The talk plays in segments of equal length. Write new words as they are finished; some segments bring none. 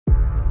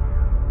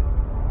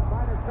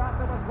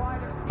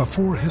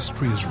Before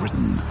history is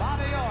written,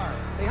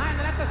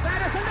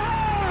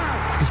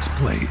 it's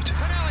played.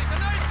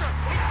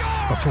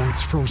 Before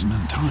it's frozen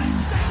in time,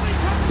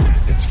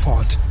 it's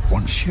fought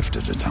one shift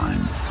at a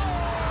time.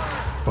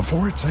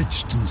 Before it's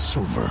etched in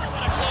silver,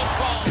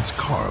 it's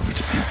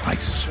carved in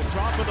ice.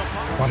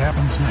 What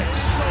happens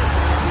next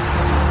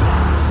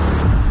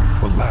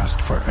will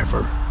last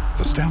forever.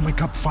 The Stanley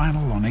Cup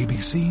Final on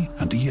ABC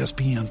and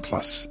ESPN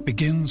Plus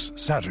begins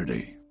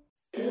Saturday.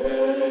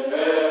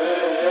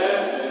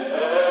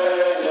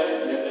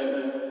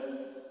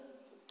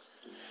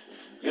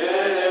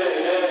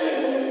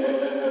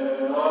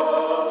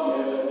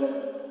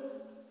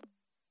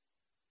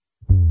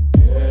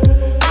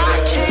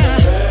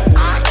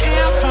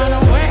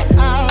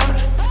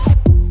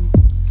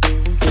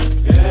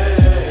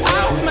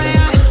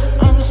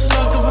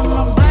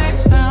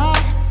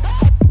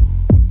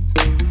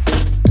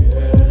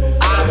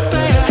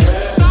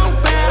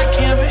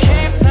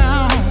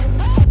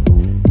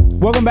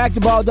 Welcome back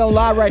to Ball Don't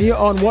Lie right here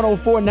on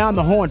 104.9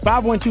 The Horn.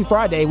 512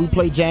 Friday, we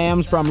play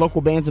jams from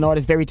local bands and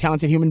artists, very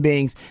talented human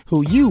beings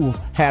who you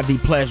have the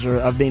pleasure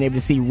of being able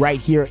to see right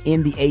here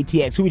in the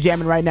ATX. Who we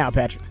jamming right now,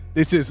 Patrick?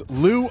 This is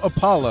Lou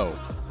Apollo.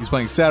 He's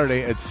playing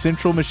Saturday at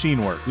Central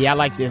Machine Works. Yeah, I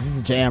like this. This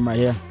is a jam right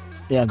here.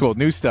 Yeah, cool.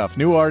 New stuff.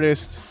 New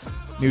artist.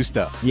 New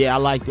stuff. Yeah, I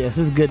like this.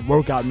 This is good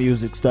workout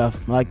music stuff.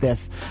 I like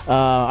this.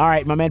 All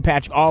right, my man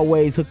Patrick,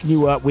 always hooking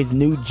you up with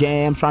new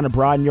jams, trying to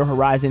broaden your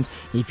horizons.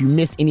 If you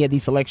missed any of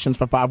these selections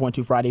for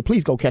 512 Friday,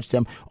 please go catch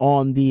them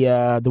on the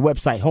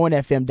website,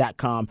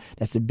 hornfm.com.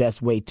 That's the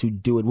best way to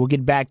do it. We'll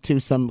get back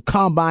to some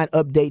Combine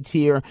updates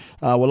here.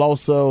 We'll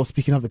also,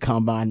 speaking of the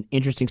Combine,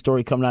 interesting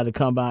story coming out of the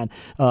Combine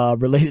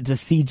related to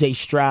C.J.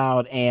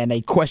 Stroud and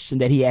a question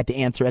that he had to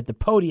answer at the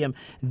podium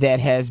that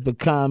has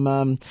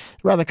become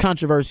rather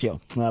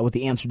controversial with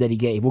the answer that he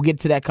gave. We'll get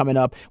to that coming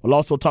up. We'll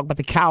also talk about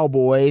the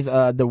Cowboys.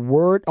 The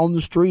word on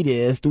the street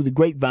is, through the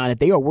grapevine,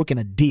 that they are working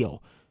a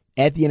deal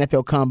at the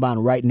NFL Combine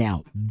right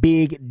now.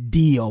 Big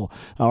deal.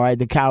 All right,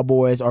 the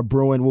Cowboys are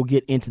brewing. We'll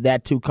get into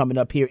that, too, coming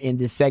up here in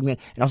this segment.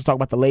 And also talk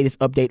about the latest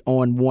update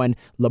on one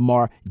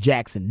Lamar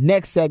Jackson.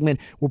 Next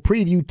segment, we'll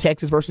preview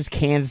Texas versus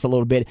Kansas a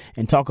little bit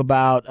and talk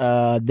about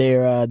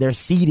their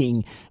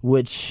seeding,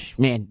 which,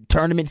 man,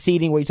 tournament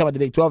seeding, where you're talking about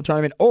the Big 12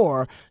 tournament,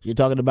 or you're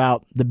talking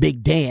about the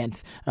big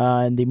dance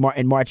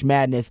in March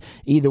Madness.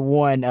 Either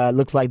one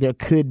looks like there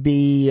could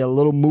be a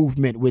little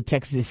movement with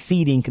Texas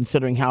seeding,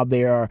 considering how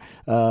they are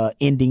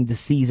ending the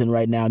season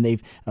right now, and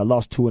they've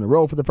lost 2 in a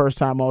row for the first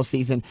time all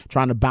season,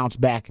 trying to bounce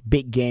back.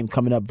 Big game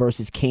coming up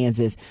versus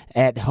Kansas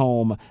at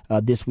home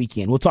this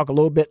weekend. We'll talk a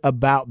little bit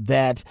about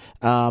that,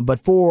 but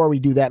before we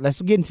do that,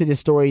 let's get into this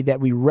story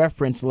that we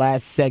referenced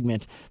last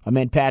segment. My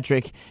man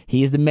Patrick,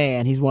 he is the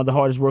man. He's one of the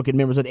hardest working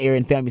members of the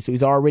Arian family, so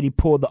he's already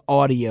pulled the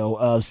audio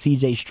of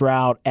C.J.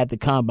 Stroud at the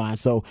Combine,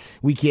 so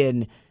we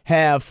can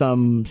have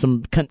some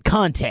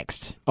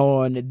context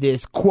on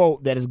this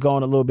quote that has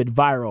gone a little bit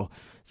viral.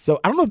 So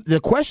I don't know.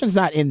 The question's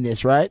not in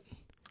this, right?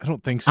 I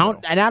don't think so.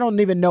 I don't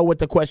even know what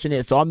the question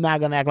is, so I'm not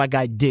going to act like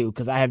I do,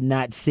 because I have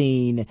not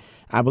seen,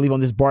 I believe on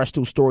this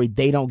Barstool story,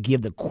 they don't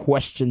give the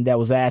question that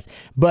was asked.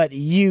 But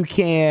you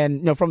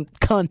can, from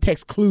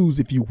context clues,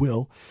 if you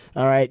will,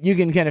 all right, you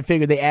can kind of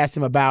figure they asked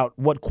him about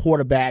what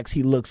quarterbacks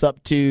he looks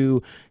up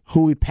to,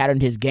 who he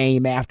patterned his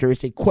game after.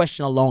 It's a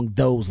question along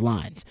those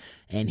lines.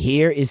 And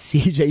here is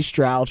C.J.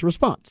 Stroud's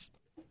response.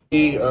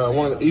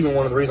 One of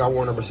the reasons I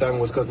wore number 7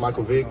 was because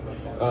Michael Vick.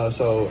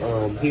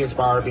 So he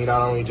inspired me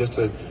not only just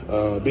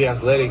to be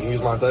athletic and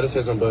use my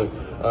athleticism, but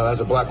as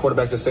a black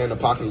quarterback to stay in the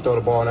pocket and throw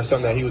the ball. And that's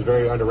something that he was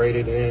very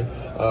underrated in.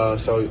 And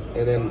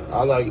then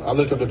I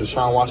looked up to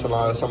Deshaun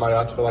Watson, somebody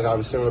I feel like I have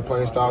a similar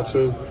playing style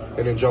to.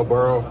 And then Joe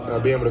Burrow,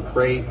 being able to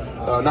create,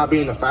 not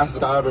being the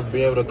fastest guy ever, but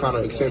being able to kind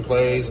of extend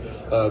plays,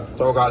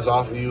 throw guys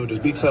off of you,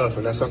 just be tough.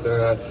 And that's something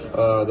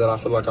that I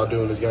feel like I'll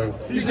do in this game.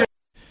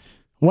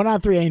 1 out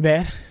of 3 ain't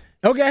bad.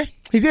 Okay.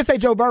 He did say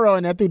Joe Burrow,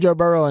 and I threw Joe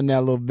Burrow in there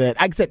a little bit.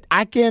 Like I said,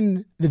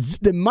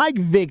 the Mike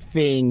Vick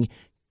thing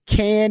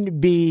can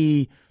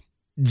be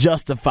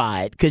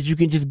justified, because you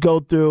can just go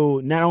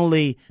through, not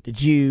only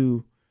did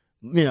you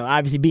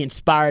obviously be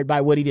inspired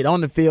by what he did on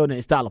the field and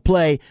his style of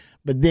play,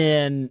 but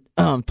then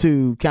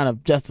to kind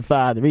of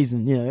justify the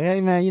reason,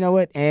 hey, man, you know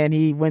what? And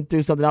he went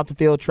through something off the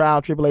field,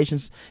 trial,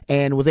 tribulations,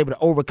 and was able to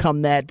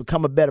overcome that,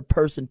 become a better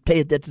person, pay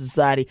his debt to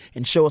society,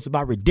 and show us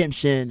about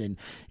redemption and,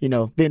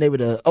 being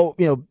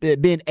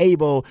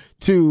able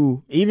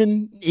to,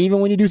 even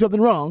when you do something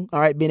wrong,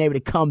 all right, being able to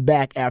come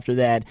back after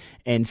that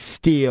and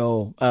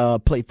still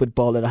play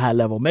football at a high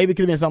level. Maybe it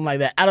could have been something like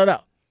that. I don't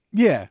know.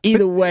 Yeah.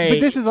 Either way.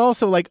 But this is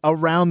also like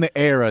around the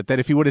era that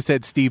if he would have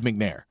said Steve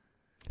McNair.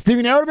 Steve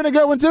McNair would have been a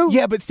good one, too?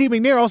 Yeah, but Steve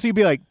McNair also, you'd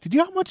be like,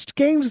 how much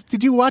games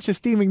did you watch of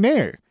Steve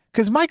McNair?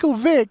 Because Michael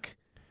Vick,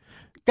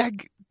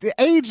 the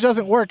age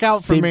doesn't work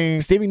out for me.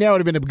 Steve McNair would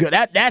have been a good.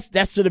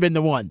 That should have been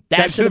the one.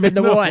 That should have been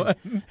the one.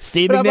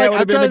 Steve McNair would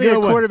have been a good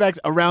one. Quarterbacks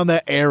around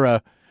that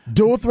era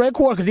Dual threat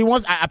quarter, because he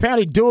wants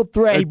apparently dual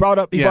threat. He brought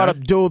up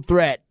dual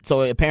threat,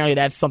 so apparently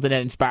that's something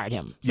that inspired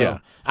him. So Yeah.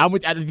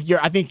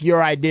 I think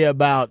your idea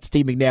about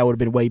Steve McNair would have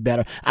been way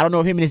better. I don't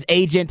know if him and his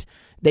agent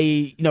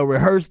they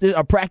rehearsed this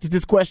or practiced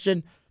this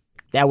question.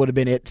 That would have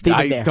been it. Steve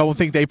McNair. I don't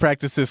think they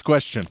practiced this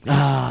question. No,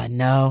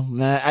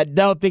 I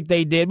don't think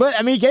they did. But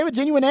I mean, he gave a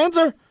genuine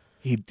answer.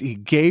 He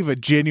gave a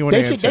genuine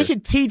answer. They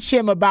should teach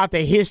him about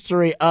the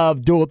history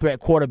of dual threat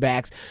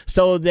quarterbacks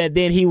so that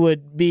then he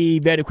would be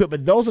better equipped.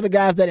 But those are the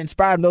guys that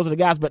inspired him. Those are the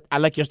guys. But I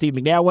like your Steve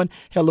McNair one.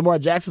 Hell, Lamar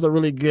Jackson's a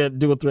really good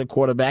dual threat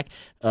quarterback.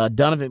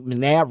 Donovan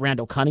McNabb,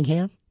 Randall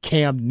Cunningham,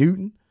 Cam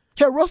Newton.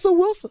 Hell, Russell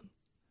Wilson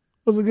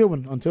was a good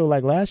one until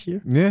like last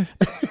year. Yeah.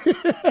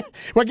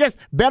 Well, I guess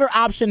better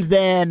options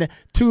than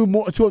two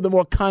of the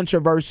more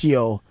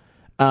controversial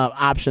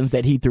options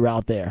that he threw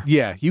out there.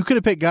 Yeah, you could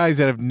have picked guys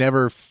that have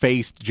never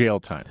faced jail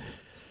time.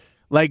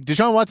 Like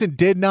Deshaun Watson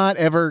did not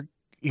ever.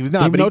 He was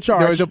not. Even But no charge.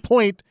 There was a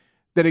point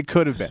that it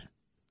could have been.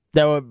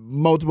 There were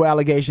multiple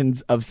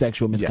allegations of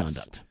sexual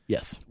misconduct.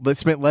 Yes.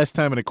 Spent less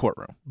time in a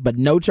courtroom. But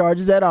no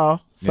charges at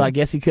all. So Yeah. I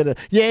guess he could have.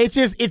 Yeah, it's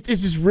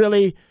just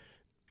really.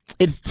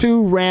 It's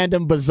two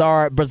random,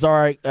 bizarre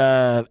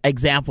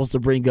examples to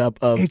bring up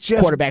of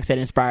quarterbacks that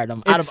inspired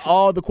him. Out of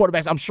all the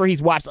quarterbacks, I'm sure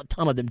he's watched a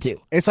ton of them too.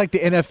 It's like the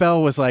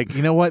NFL was like,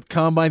 you know what?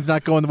 Combine's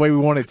not going the way we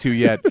want it to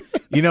yet.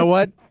 You know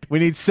what? We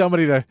need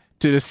somebody to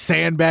just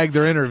sandbag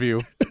their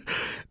interview.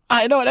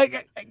 I know.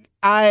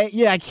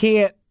 I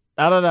can't.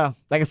 I don't know.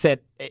 Like I said,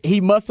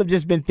 he must have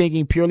just been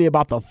thinking purely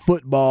about the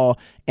football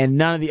and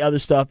none of the other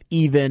stuff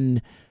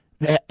even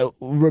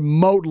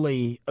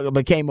remotely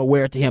became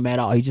aware to him at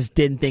all. He just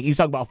didn't think. He was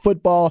talking about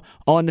football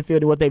on the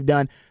field and what they've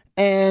done,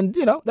 and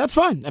that's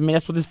fine. I mean,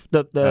 that's what that's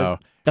what the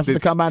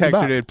combine's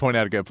about. Texter did point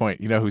out a good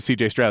point. You know who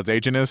C.J. Stroud's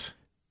agent is?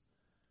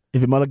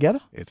 Is it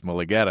Mulligetta? It's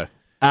Mulligetta.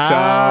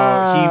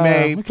 So he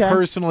may okay.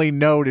 personally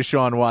know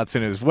Deshaun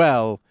Watson as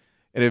well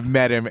and have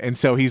met him, and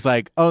so he's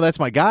like, "Oh, that's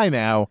my guy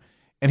now,"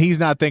 and he's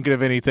not thinking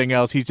of anything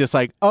else. He's just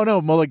like, "Oh no,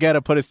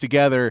 Mulligetta put us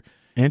together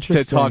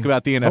to talk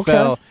about the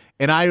NFL." Okay.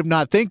 And I am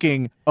not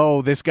thinking,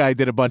 oh, this guy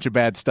did a bunch of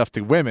bad stuff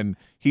to women.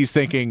 He's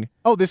thinking,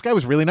 oh, this guy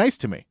was really nice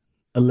to me.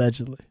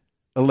 Allegedly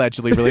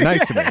Really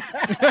nice to me.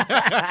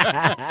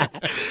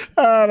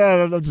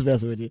 No, I'm just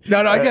messing with you. No,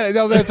 I get it.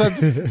 No,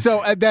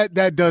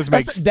 that does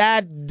make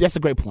sense. That's a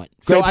great point.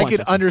 I can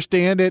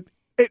understand it.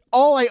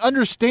 I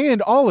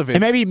understand all of it.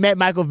 And maybe he met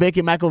Michael Vick,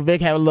 and Michael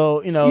Vick had a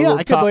little, yeah, little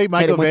I could believe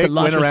Michael went Vick to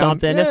lunch went or around.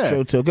 something. Yeah. That's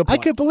true too. Good point.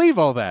 I could believe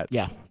all that.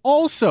 Yeah.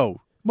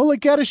 Also,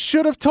 Mulligetta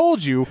should have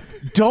told you,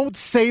 don't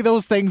say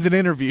those things in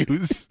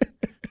interviews.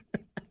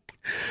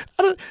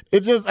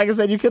 It's just, like I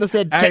said, you could have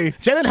said, Hey.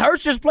 Jalen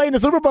Hurts just played in the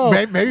Super Bowl.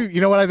 Maybe,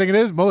 you know what I think it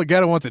is?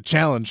 Mulligetta wants a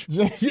challenge.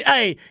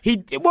 Hey,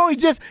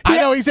 I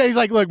know he's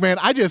like, look, man,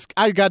 I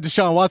got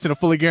Deshaun Watson a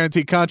fully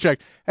guaranteed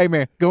contract. Hey,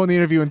 man, go in the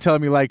interview and tell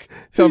me like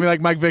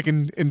Mike Vick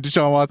and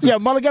Deshaun Watson. Yeah,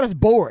 Mulligetta's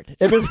bored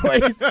at this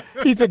point.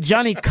 He's a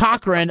Johnny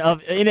Cochran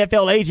of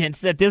NFL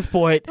agents at this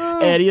point,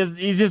 and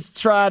he's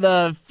just trying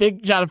to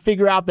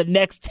figure out the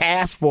next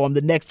task for him,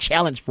 the next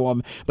challenge for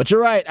him. But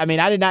you're right. I mean,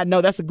 I did not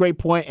know. That's a great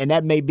point, and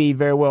that may be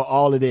very well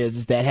all it is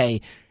that, hey,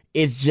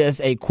 it's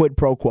just a quid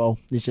pro quo.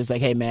 It's just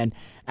like, hey, man,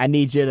 I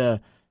need you to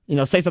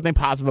say something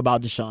positive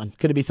about Deshaun.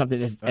 Could it be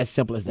something as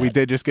simple as that? We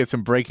did just get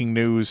some breaking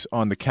news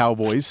on the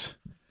Cowboys.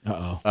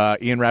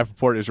 Ian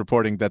Rappaport is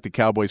reporting that the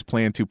Cowboys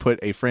plan to put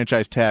a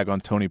franchise tag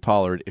on Tony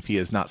Pollard if he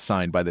is not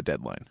signed by the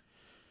deadline.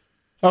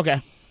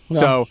 Okay.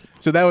 Well,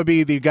 So that would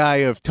be the guy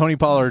of Tony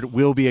Pollard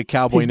will be a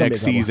Cowboy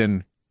next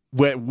season,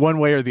 one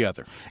way or the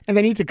other. And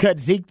they need to cut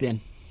Zeke then.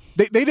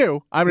 They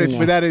do. I mean,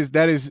 but that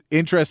is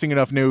interesting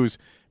enough news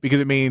because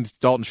it means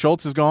Dalton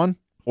Schultz is gone,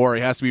 or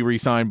he has to be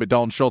re-signed, but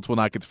Dalton Schultz will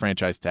not get the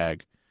franchise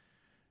tag.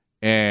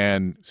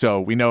 And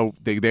so we know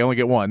they only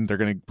get one. They're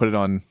going to put it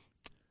on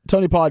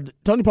Tony Pollard.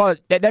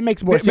 That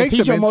makes more sense.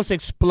 He's your most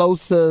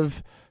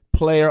explosive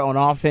player on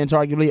offense,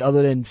 arguably,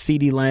 other than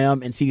CeeDee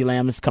Lamb. And CeeDee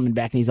Lamb is coming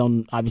back, and he's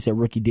on, obviously, a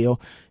rookie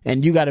deal.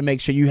 And you got to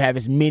make sure you have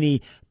as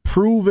many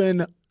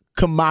proven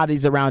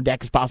commodities around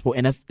Dak as possible.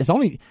 And it's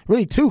only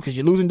really two because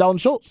you're losing Dalton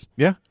Schultz.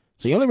 Yeah.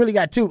 So you only really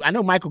got two. I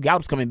know Michael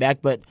Gallup's coming back,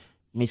 but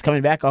he's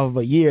coming back off of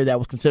a year that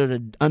was considered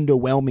an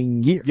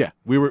underwhelming year. Yeah.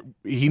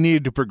 He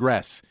needed to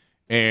progress,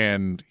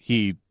 and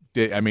he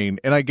did. I mean,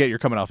 and I get you're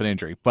coming off an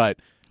injury, but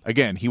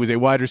again, he was a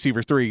wide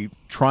receiver 3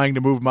 trying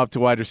to move him up to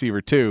wide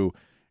receiver 2,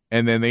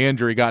 and then the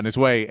injury got in his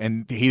way,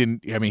 and he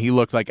didn't. I mean, he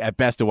looked like at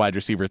best a wide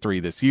receiver 3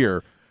 this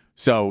year,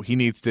 so he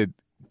needs to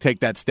take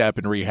that step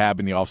and rehab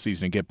in the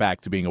offseason and get back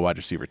to being a wide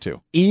receiver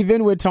 2.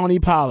 Even with Tony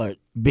Pollard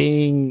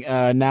being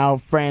now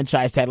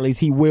franchise tag, at least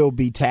he will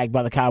be tagged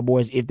by the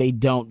Cowboys if they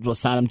don't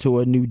sign him to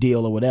a new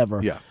deal or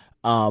whatever. Yeah.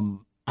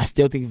 I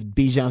still think if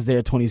Bijan's there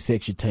at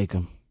 26, should take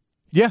him.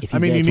 Yeah, I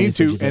mean, you need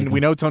to, and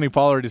we know Tony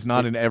Pollard is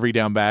not an every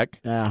down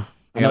back. Yeah,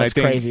 I know it's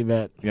crazy,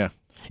 but yeah.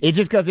 It's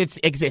just because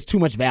it's too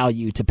much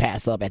value to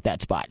pass up at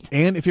that spot.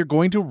 And if you're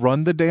going to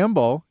run the damn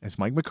ball, as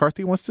Mike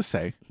McCarthy wants to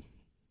say,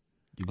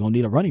 You're going to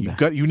need a running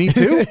back. You need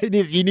two.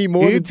 you need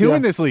more You than need two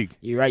in this league.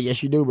 You're right.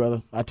 Yes, you do,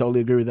 brother. I totally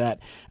agree with that.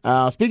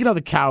 Speaking of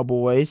the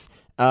Cowboys,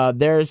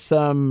 there's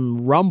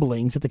some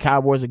rumblings that the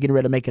Cowboys are getting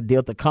ready to make a deal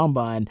at the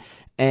Combine.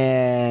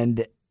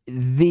 And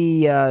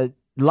the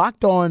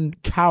Locked On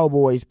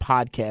Cowboys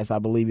podcast, I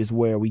believe, is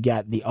where we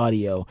got the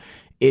audio.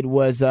 It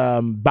was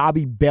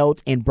Bobby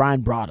Belt and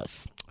Brian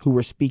Broaddus who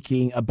were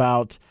speaking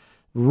about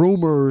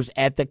rumors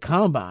at the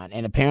Combine.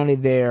 And apparently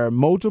there are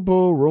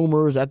multiple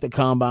rumors at the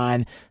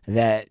Combine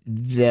that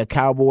the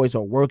Cowboys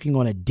are working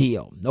on a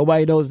deal.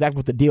 Nobody knows exactly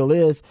what the deal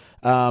is.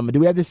 Do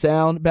we have the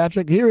sound,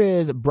 Patrick? Here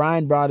is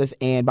Brian Broaddus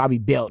and Bobby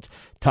Belt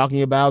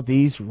talking about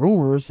these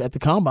rumors at the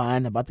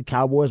Combine about the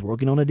Cowboys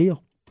working on a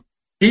deal.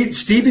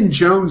 Stephen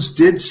Jones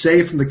did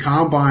say from the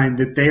Combine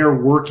that they are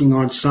working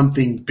on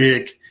something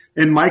big.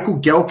 And Michael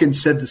Gehlken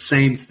said the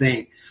same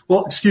thing.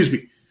 Well, excuse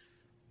me.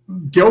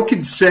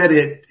 Gehlken said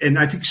it, and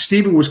I think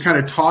Stephen was kind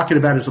of talking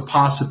about it as a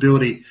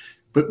possibility.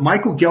 But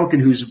Michael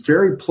Gehlken, who's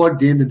very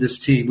plugged into this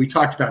team, we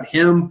talked about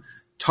him,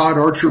 Todd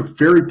Archer,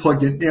 very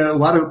plugged in. A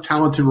lot of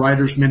talented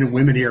writers, men and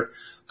women here.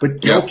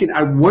 But Gehlken,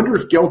 I wonder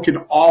if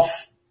Gehlken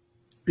off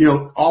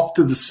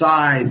to the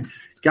side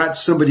got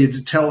somebody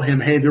to tell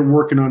him, hey, they're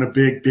working on a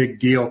big, big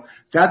deal.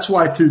 That's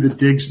why I threw the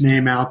Diggs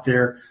name out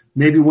there.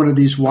 Maybe one of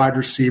these wide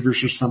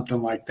receivers or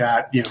something like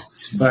that.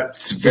 But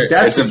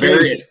that's the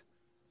case.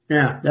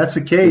 Yeah, that's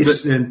the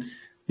case.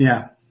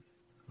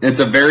 It's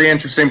a very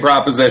interesting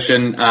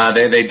proposition.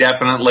 They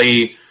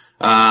definitely,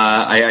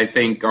 I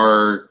think,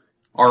 are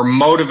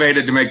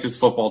motivated to make this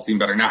football team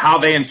better. Now, how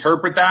they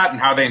interpret that and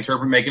how they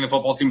interpret making the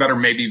football team better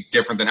may be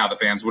different than how the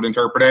fans would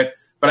interpret it.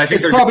 But I think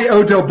it's probably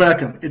Odell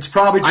Beckham. It's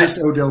probably just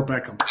Odell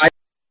Beckham.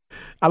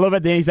 I love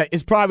at the end he's like,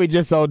 it's probably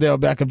just Odell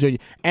Beckham Jr.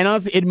 And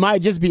honestly, it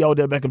might just be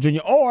Odell Beckham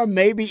Jr. Or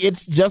maybe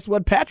it's just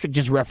what Patrick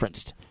just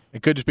referenced.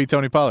 It could just be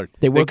Tony Pollard.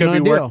 They working on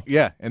a deal.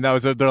 Yeah, and that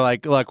was they're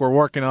like, look, we're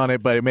working on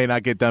it, but it may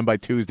not get done by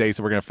Tuesday,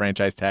 so we're going to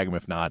franchise tag him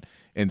if not,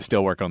 and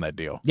still work on that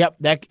deal. Yep,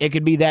 it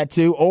could be that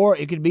too, or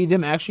it could be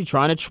them actually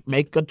trying to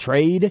make a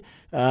trade.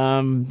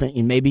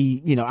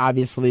 Maybe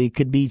obviously it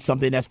could be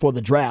something that's for the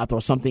draft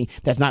or something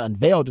that's not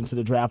unveiled into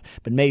the draft,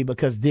 but maybe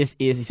because this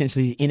is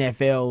essentially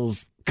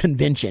NFL's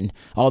convention,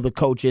 all the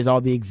coaches, all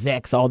the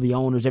execs, all the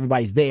owners,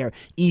 everybody's there,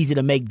 easy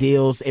to make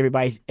deals,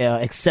 everybody's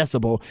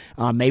accessible.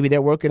 Maybe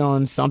they're working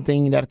on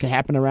something that could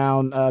happen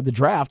around the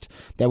draft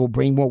that will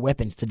bring more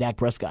weapons to Dak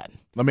Prescott.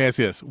 Let me ask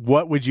you this.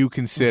 What would you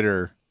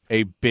consider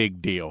a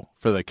big deal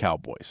for the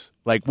Cowboys?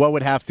 Like, what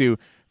would have to,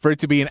 for it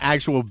to be an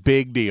actual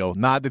big deal,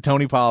 not the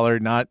Tony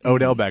Pollard, not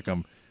Odell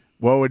Beckham,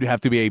 what would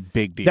have to be a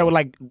big deal? That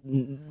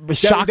would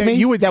shock me?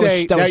 You would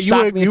say,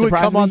 you would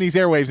come me? on these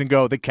airwaves and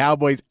go, the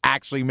Cowboys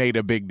actually made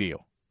a big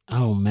deal.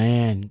 Oh,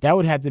 man. That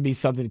would have to be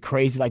something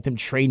crazy like them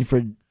trading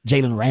for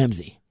Jalen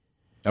Ramsey.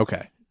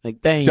 Okay.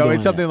 Like, they ain't so doing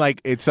it's something that.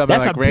 like That's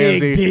Ramsey. a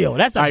big deal.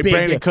 That's a big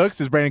Brandon deal.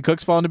 Cooks. Is Brandon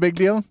Cooks falling a big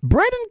deal?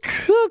 Brandon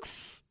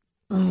Cooks,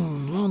 I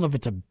don't know if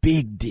it's a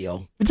big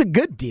deal. It's a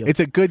good deal.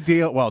 It's a good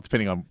deal. Well,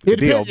 depending on the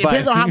deal. It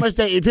depends on how much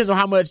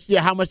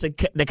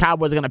the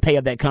Cowboys are going to pay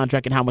of that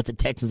contract and how much the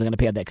Texans are going to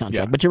pay of that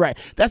contract. Yeah. But you're right.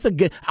 That's a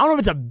good. I don't know if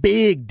it's a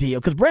big deal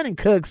because Brandon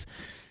Cooks,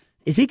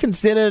 is he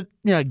considered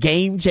a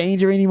game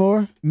changer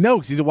anymore? No,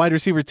 because he's a wide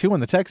receiver 2 on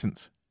the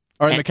Texans.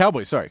 Or in the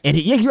Cowboys, sorry. And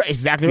you're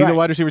exactly He's right. a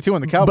wide receiver 2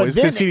 on the Cowboys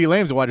because CeeDee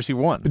Lamb's a wide receiver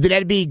 1. But then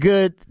that'd be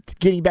good.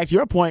 Getting back to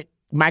your point,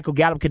 Michael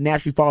Gallup could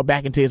naturally fall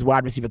back into his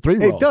wide receiver 3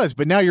 role. It does,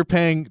 but now you're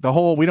paying the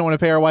whole, we don't want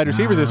to pay our wide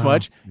receivers this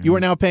much. You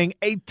are now paying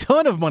a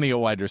ton of money a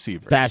wide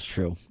receiver. That's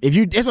true.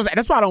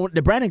 That's why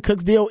the Brandon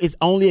Cooks deal is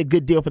only a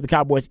good deal for the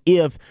Cowboys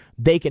if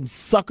they can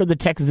sucker the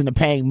Texans into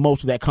paying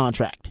most of that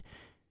contract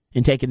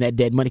and taking that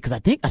dead money. Because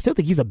I still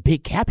think he's a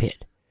big cap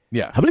hit.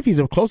 Yeah. I believe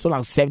he's close to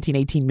around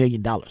 $17-18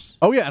 million.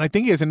 Oh, yeah, and I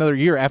think he has another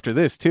year after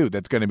this, too,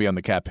 that's going to be on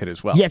the cap hit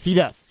as well. Yes, he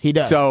does. He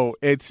does. So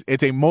it's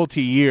a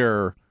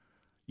multi-year.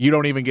 You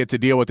don't even get to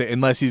deal with it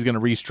unless he's going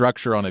to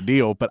restructure on a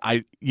deal, but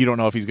you don't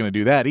know if he's going to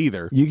do that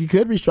either. You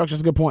could restructure.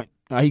 That's a good point.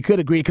 He could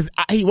agree because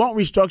he won't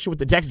restructure with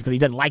the Texans because he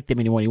doesn't like them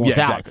anymore. He wants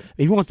out. Exactly.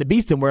 If he wants to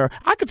be somewhere,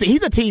 I could say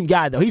he's a team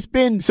guy, though.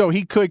 So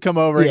he could come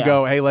over and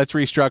go, hey, let's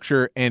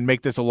restructure and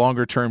make this a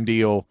longer-term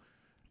deal.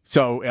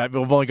 So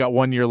we've only got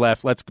 1 year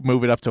left. Let's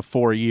move it up to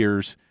 4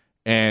 years.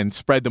 And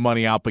spread the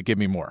money out, but give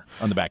me more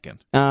on the back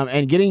end.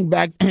 And getting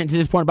back to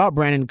this point about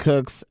Brandon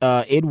Cooks,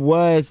 it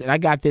was, and I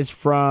got this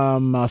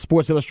from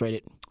Sports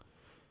Illustrated.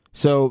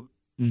 So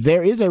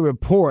there is a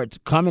report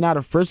coming out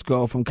of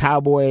Frisco from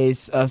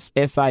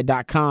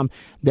CowboysSI.com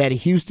that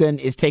Houston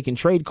is taking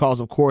trade calls,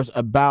 of course,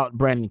 about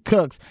Brandon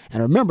Cooks.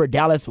 And remember,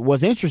 Dallas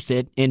was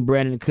interested in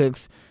Brandon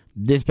Cooks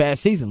this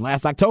past season,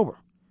 last October.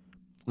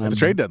 At the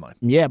trade deadline.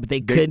 Yeah, but they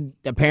couldn't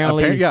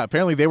apparently.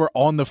 Apparently they were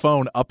on the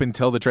phone up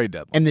until the trade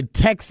deadline. And the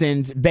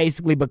Texans,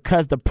 basically,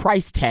 because the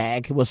price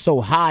tag was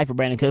so high for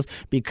Brandon Cooks,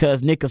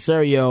 because Nick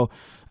Caserio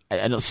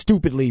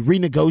stupidly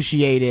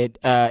renegotiated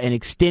and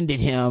extended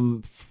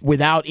him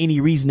without any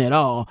reason at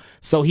all.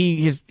 So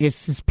his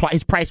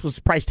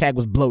price tag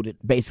was bloated,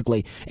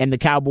 basically. And the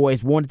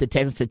Cowboys wanted the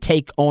Texans to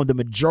take on the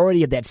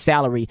majority of that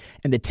salary,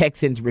 and the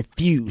Texans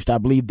refused. I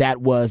believe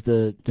that was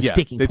the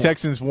sticking point. The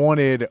Texans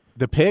wanted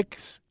the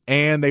picks,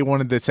 and they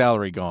wanted the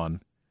salary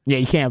gone. Yeah,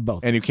 you can't have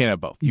both. And you can't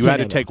have both. You had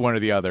to take one or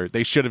the other.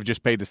 They should have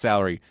just paid the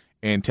salary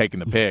and taken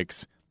the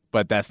picks,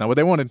 but that's not what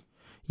they wanted.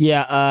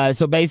 Yeah,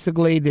 so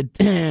basically,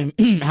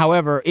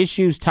 however,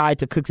 issues tied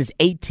to Cooks'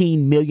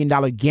 $18 million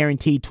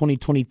guaranteed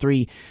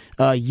 2023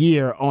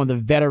 year on the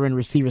veteran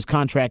receiver's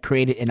contract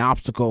created an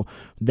obstacle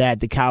that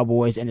the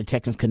Cowboys and the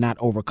Texans could not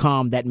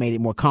overcome. That made it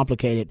more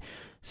complicated.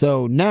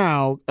 So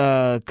now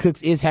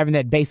Cooks is having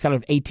that base salary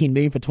of $18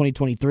 million for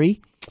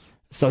 2023.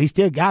 So he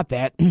still got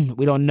that.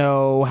 We don't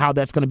know how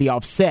that's going to be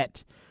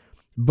offset,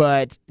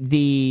 but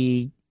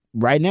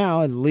right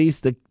now, at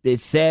least, it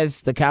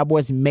says the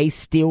Cowboys may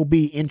still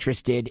be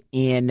interested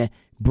in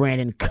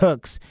Brandon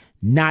Cooks.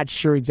 Not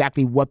sure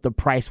exactly what the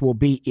price will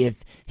be,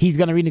 if he's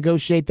going to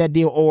renegotiate that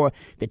deal or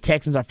the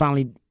Texans are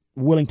finally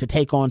willing to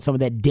take on some of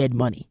that dead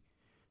money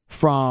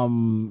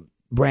from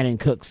Brandon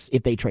Cooks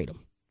if they trade him.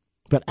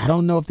 But I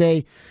don't know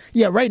if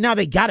right now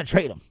they got to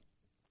trade him.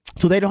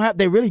 So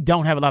they really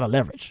don't have a lot of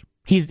leverage.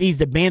 He's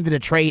demanded a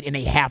trade and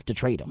they have to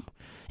trade him.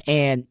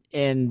 And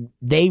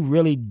they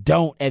really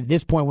don't, at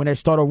this point, when they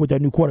start over with their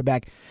new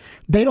quarterback,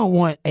 they don't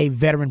want a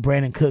veteran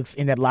Brandon Cooks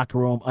in that locker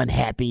room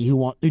unhappy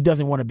who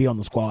doesn't want to be on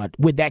the squad.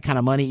 With that kind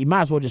of money, you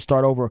might as well just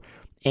start over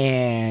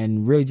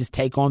and really just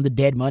take on the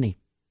dead money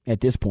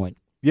at this point.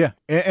 Yeah,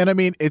 and I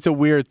mean, it's a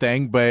weird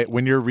thing, but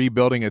when you're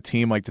rebuilding a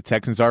team like the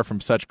Texans are from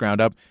such ground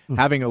up,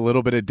 having a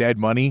little bit of dead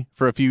money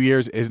for a few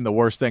years isn't the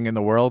worst thing in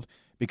the world,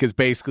 because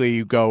basically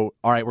you go,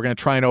 all right, we're going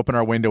to try and open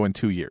our window in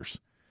 2 years.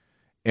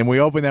 And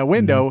we open that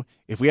window,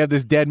 if we have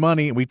this dead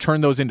money and we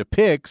turn those into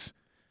picks,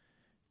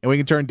 and we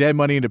can turn dead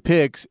money into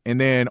picks, and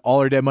then all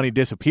our dead money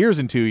disappears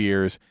in 2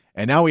 years,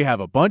 and now we have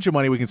a bunch of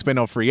money we can spend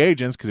on free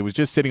agents because it was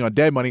just sitting on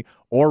dead money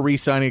or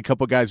re-signing a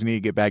couple guys we need to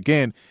get back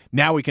in.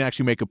 Now we can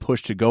actually make a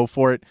push to go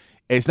for it.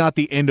 It's not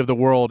the end of the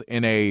world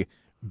in a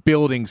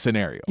building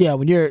scenario. Yeah,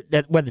 where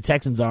the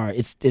Texans are,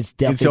 it's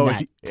definitely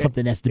not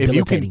something that's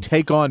debilitating. If you can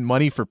take on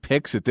money for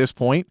picks at this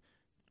point,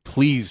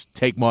 please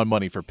take on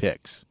money for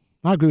picks.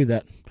 I agree with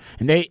that.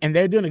 And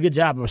they're doing a good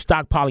job of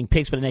stockpiling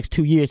picks for the next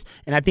 2 years.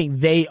 And I think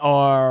they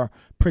are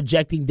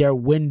projecting their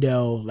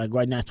window, like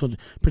right now,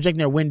 projecting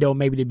their window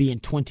maybe to be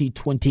in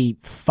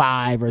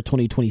 2025 or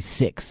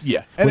 2026.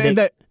 Yeah,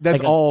 and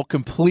that's all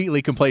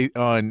completely put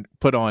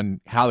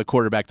on how the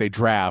quarterback they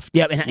draft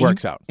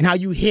works out. And how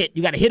you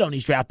got to hit on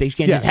these draft picks. You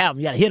can't just have them.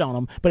 You got to hit on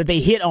them. But if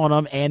they hit on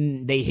them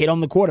and they hit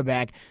on the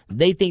quarterback,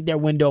 they think their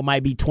window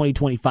might be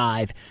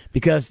 2025,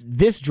 because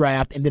this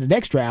draft and then the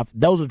next draft,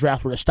 those are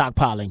drafts where they're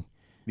stockpiling.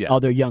 Yeah.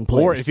 All their young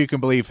players. Or if you can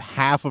believe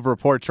half of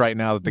reports right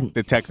now that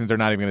the Texans are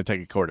not even going to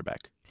take a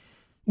quarterback.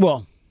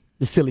 Well,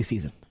 the silly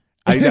season.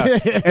 I know.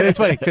 And it's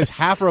funny because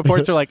half of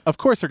reports are like, of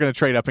course they're going to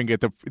trade up and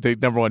get the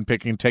number one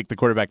pick and take the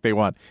quarterback they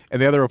want.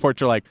 And the other reports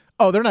are like,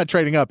 oh, they're not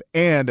trading up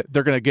and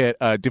they're going to get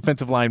a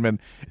defensive lineman.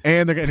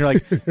 And you're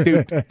like,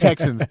 dude,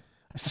 Texans, I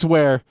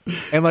swear.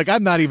 And like,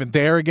 I'm not even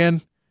there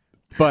again.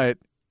 But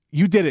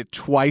you did it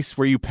twice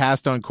where you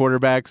passed on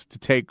quarterbacks to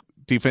take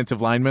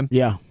defensive linemen.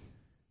 Yeah.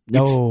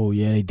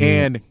 They did.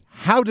 And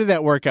how did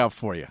that work out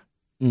for you?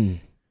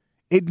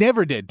 It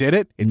never did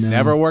it? It's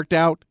never worked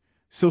out.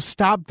 So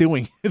stop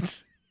doing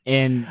it.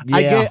 And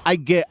I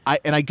get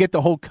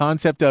the whole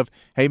concept of,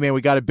 hey man, we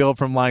got to build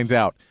from lines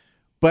out.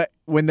 But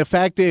when the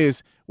fact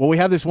is, well, we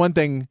have this one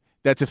thing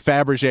that's a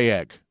Fabergé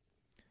egg,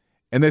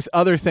 and this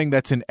other thing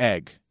that's an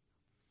egg.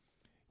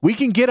 We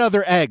can get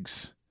other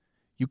eggs.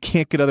 You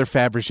can't get other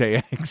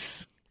Fabergé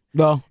eggs.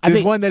 Well,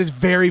 there's one that is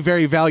very,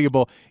 very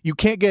valuable. You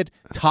can't get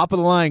top of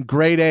the line,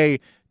 grade A,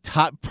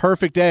 top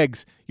perfect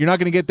eggs. You're not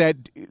going to get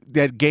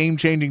that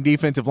game-changing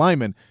defensive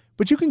lineman,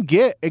 but you can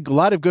get a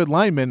lot of good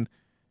linemen.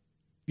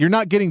 You're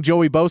not getting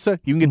Joey Bosa.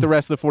 You can get the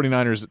rest of the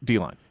 49ers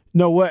D-line.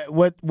 No,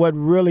 what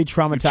really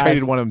traumatized... You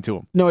traded one of them to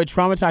him. No, it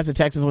traumatized the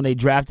Texans when they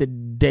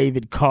drafted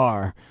David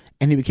Carr,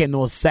 and he became the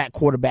most sacked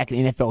quarterback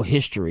in NFL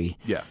history.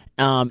 Yeah.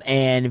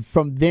 And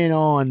from then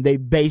on, they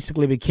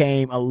basically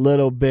became a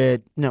little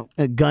bit,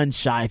 gun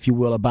shy, if you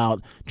will,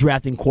 about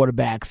drafting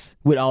quarterbacks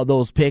with all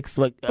those picks.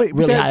 Really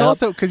that's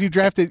also because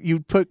you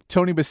put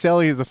Tony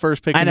Baselli as the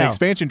first pick in the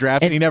expansion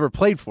draft, and he never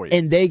played for you.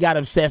 And they got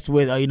obsessed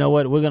with, you know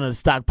what, we're going to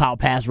stockpile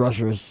pass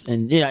rushers,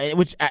 and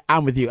which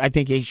I'm with you. I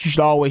think you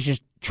should always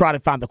just try to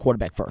find the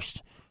quarterback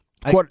first.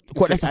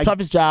 That's the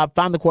toughest job.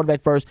 Find the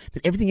quarterback first,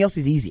 but everything else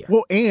is easier.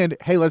 Well, and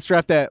hey, let's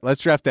draft that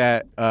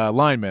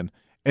lineman.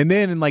 And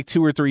then in like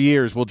 2 or 3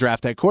 years, we'll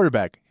draft that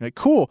quarterback. You're like,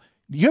 cool.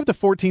 You have the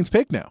 14th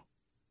pick now.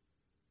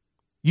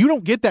 You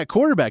don't get that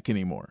quarterback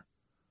anymore.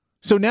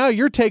 So now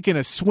you're taking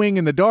a swing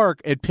in the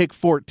dark at pick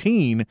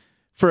 14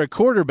 for a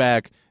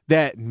quarterback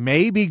that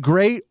may be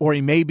great or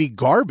he may be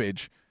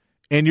garbage,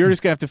 and you're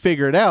just going to have to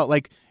figure it out.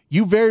 Like,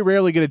 you very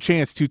rarely get a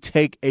chance to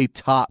take a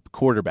top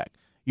quarterback.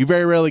 You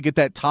very rarely get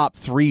that top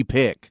 3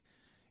 pick.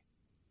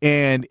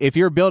 And if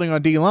you're building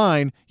on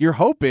D-line, your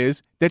hope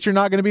is that you're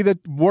not going to be the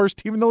worst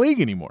team in the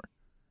league anymore.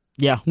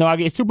 Yeah, no,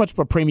 it's too much of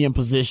a premium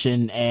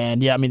position.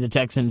 And, yeah, I mean, the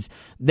Texans,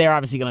 they're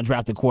obviously going to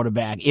draft a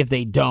quarterback. If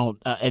they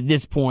don't, at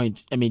this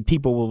point, I mean,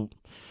 people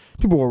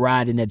will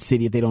ride in that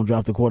city if they don't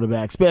draft the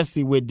quarterback,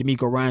 especially with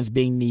DeMeco Ryans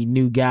being the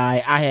new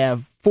guy. I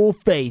have full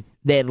faith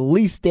that at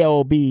least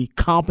they'll be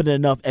competent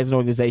enough as an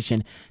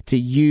organization to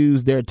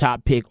use their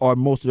top pick or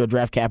most of their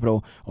draft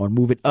capital or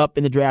move it up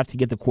in the draft to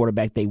get the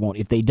quarterback they want.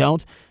 If they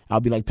don't,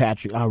 I'll be like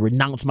Patrick. I'll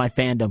renounce my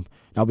fandom.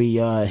 I'll be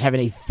having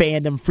a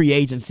fandom free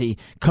agency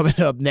coming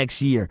up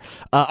next year.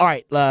 All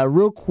right,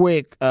 real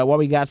quick, while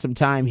we got some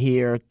time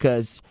here,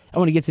 because I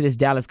want to get to this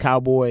Dallas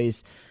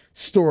Cowboys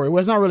story. Well,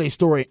 it's not really a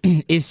story.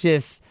 It's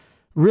just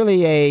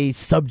really a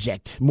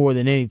subject more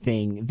than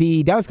anything.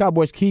 The Dallas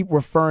Cowboys keep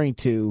referring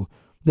to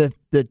the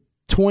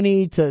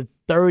 20 to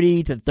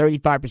 30 to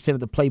 35% of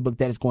the playbook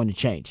that is going to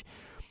change.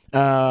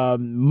 Michael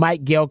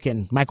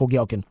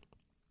Gehlken,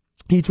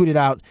 he tweeted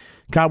out,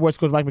 Cowboys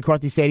coach Mike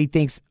McCarthy said he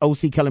thinks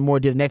OC Kellen Moore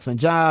did an excellent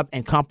job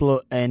and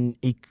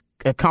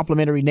a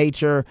complementary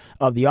nature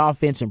of the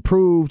offense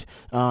improved.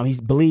 He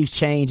believes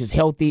change is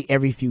healthy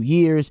every few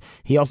years.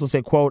 He also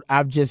said, quote,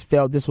 I've just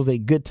felt this was a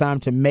good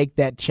time to make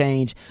that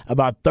change.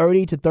 About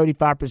 30 to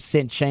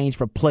 35% change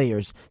for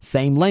players.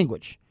 Same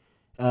language.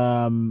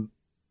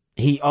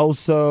 He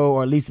also,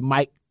 or at least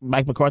Mike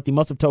McCarthy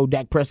must have told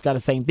Dak Prescott the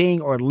same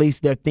thing, or at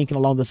least they're thinking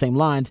along the same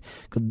lines,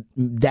 because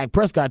Dak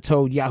Prescott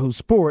told Yahoo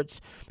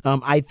Sports,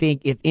 I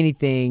think, if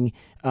anything,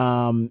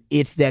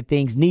 it's that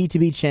things need to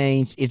be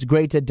changed. It's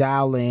great to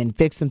dial in,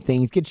 fix some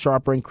things, get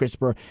sharper and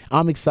crisper.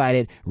 I'm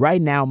excited.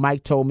 Right now,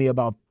 Mike told me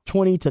about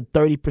 20 to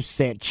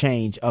 30%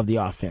 change of the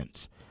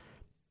offense.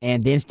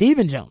 And then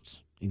Stephen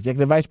Jones,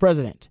 executive vice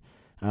president,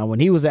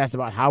 when he was asked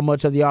about how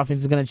much of the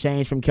offense is going to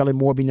change from Kellen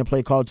Moore being the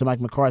play caller to Mike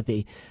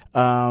McCarthy,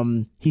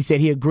 he said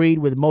he agreed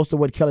with most of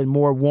what Kellen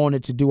Moore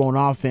wanted to do on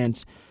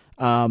offense,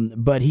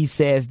 but he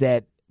says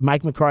that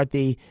Mike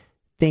McCarthy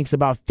thinks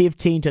about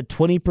 15 to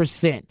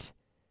 20%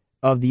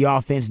 of the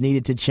offense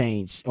needed to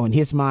change. In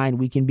his mind,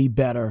 we can be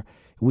better.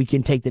 We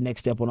can take the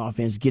next step on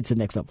offense, get to the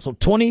next level. So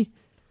 20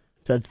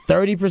 to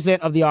 30%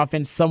 of the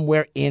offense,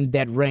 somewhere in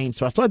that range.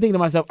 So I started thinking to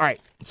myself, all right,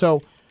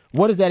 so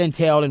what does that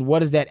entail and what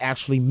does that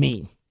actually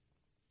mean?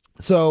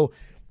 So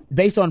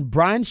based on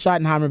Brian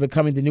Schottenheimer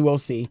becoming the new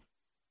OC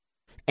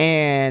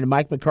and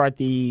Mike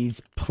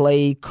McCarthy's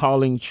play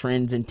calling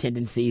trends and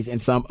tendencies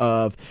and some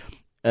of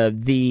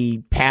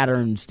the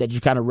patterns that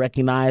you kind of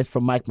recognize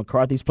from Mike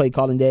McCarthy's play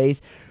calling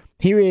days,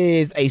 here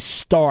is a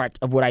start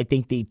of what I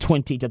think the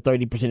 20 to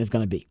 30% is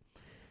going to be.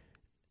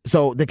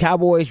 So the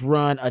Cowboys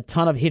run a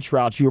ton of hitch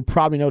routes. You'll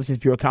probably notice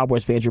if you're a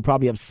Cowboys fan, you're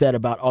probably upset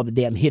about all the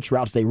damn hitch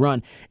routes they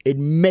run. It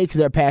makes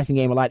their passing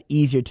game a lot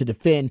easier to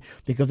defend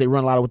because they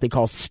run a lot of what they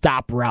call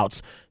stop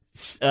routes.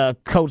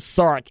 Coach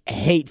Sark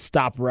hates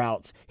stop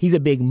routes. He's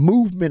a big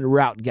movement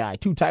route guy.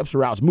 Two types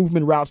of routes: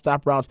 movement routes,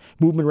 stop routes.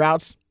 Movement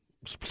routes,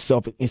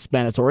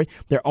 self-explanatory.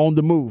 They're on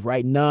the move,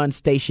 right?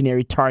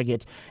 Non-stationary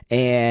targets.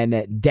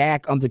 And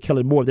Dak under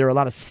Kellen Moore, there are a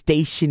lot of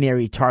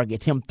stationary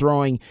targets. Him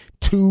throwing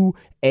to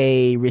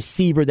a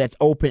receiver that's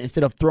open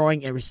instead of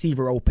throwing a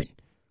receiver open.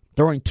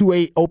 Throwing to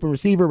a open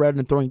receiver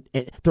rather than throwing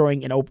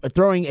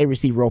a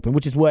receiver open,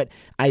 which is what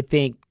I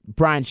think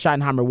Brian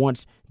Schottenheimer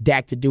wants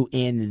Dak to do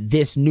in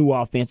this new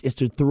offense, is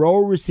to throw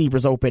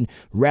receivers open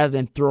rather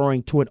than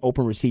throwing to an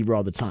open receiver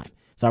all the time.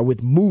 So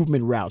with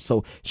movement routes,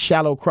 so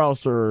shallow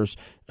crossers,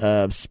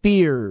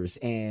 spears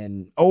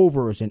and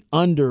overs and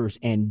unders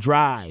and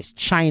drives,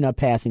 China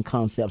passing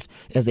concepts,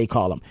 as they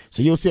call them.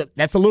 So you'll see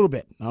that's a little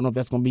bit. I don't know if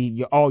that's going to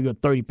be all your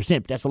 30%,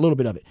 but that's a little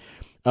bit of it.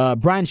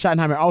 Brian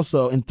Schottenheimer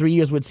also, in 3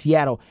 years with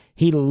Seattle,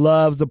 he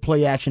loves the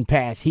play-action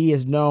pass. He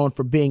is known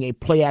for being a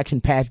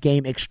play-action pass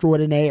game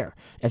extraordinaire,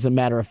 as a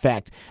matter of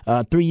fact.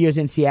 3 years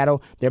in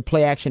Seattle, their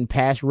play-action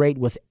pass rate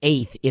was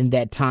 8th in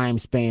that time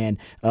span,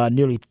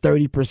 nearly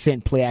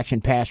 30%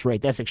 play-action pass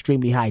rate. That's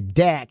extremely high.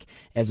 Dak,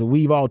 as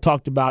we've all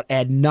talked about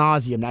ad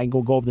nauseum, now I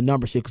can go over the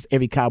numbers here because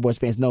every Cowboys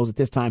fan knows at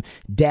this time,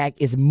 Dak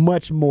is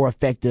much more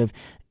effective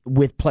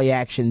with play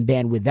action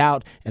than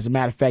without. As a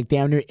matter of fact,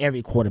 down near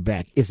every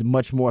quarterback is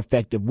much more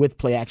effective with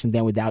play action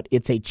than without.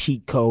 It's a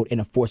cheat code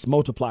and a force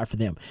multiplier for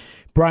them.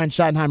 Brian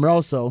Schottenheimer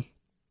also,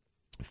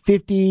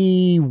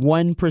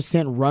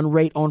 51% run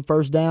rate on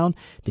first down.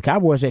 The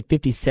Cowboys had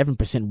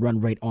 57% run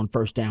rate on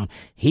first down.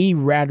 He'd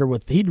rather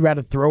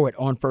throw it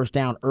on first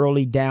down,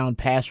 early down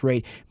pass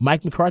rate.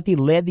 Mike McCarthy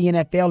led the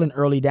NFL in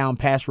early down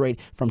pass rate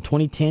from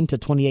 2010 to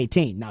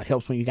 2018. Now, it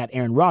helps when you got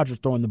Aaron Rodgers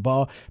throwing the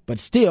ball, but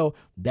still,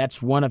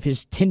 that's one of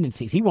his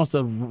tendencies. He wants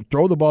to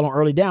throw the ball on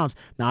early downs.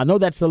 Now, I know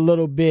that's a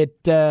little bit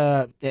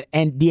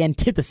and the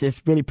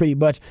antithesis, really pretty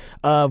much,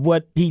 of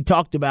what he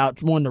talked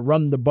about, wanting to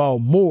run the ball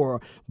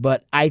more,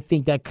 but I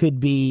think that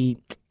could be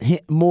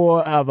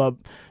more of a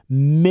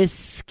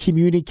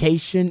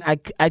miscommunication.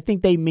 I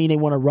think they mean they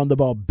want to run the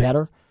ball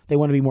better. They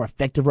want to be more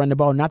effective running the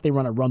ball, not they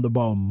want to run the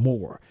ball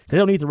more. They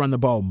don't need to run the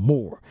ball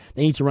more.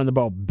 They need to run the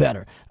ball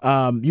better.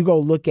 You go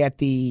look at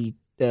the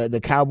the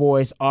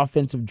Cowboys'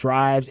 offensive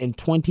drives, and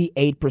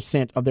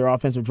 28% of their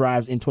offensive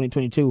drives in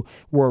 2022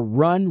 were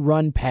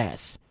run,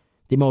 pass.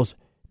 The most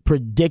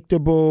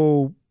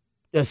predictable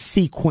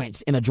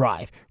sequence in a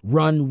drive.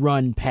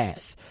 Run,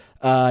 pass.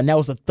 And that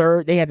was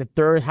they had the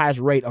third highest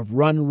rate of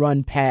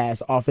run,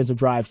 pass offensive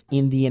drives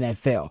in the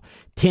NFL.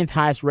 10th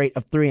highest rate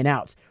of 3 and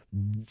outs.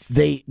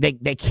 They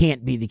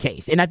can't be the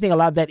case. And I think a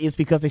lot of that is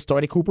because they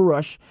started Cooper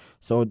Rush.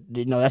 So,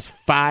 that's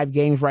 5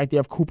 games right there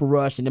of Cooper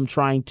Rush and them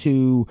trying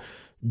to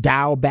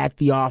dial back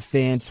the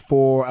offense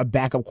for a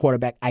backup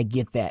quarterback. I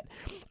get that.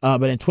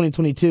 But in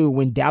 2022,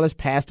 when Dallas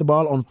passed the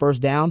ball on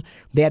first down,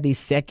 they had the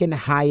second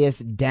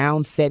highest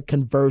down set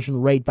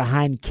conversion rate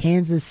behind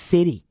Kansas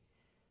City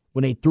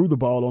when they threw the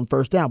ball on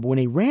first down. But when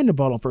they ran the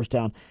ball on first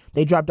down,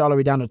 they dropped all the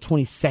way down to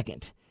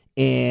 22nd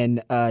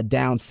in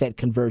down set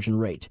conversion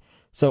rate.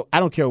 So I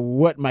don't care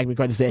what Mike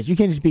McCarthy says. You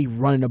can't just be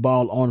running the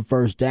ball on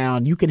first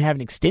down. You can have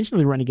an extension of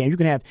the running game. You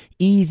can have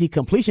easy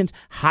completions,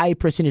 high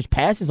percentage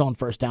passes on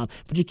first down,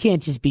 but you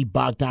can't just be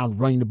bogged down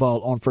running the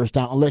ball on first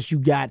down unless you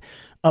got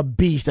a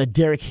beast, a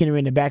Derrick Henry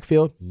in the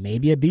backfield,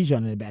 maybe a Bijan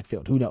in the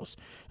backfield. Who knows?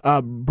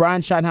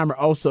 Brian Schottenheimer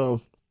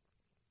also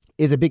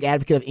is a big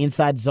advocate of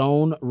inside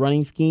zone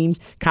running schemes.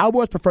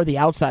 Cowboys prefer the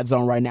outside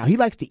zone right now. He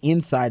likes the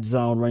inside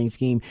zone running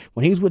scheme.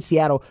 When he was with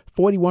Seattle,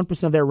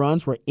 41% of their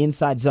runs were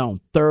inside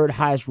zone, third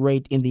highest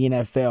rate in the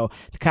NFL.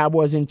 The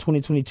Cowboys in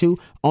 2022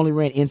 only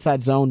ran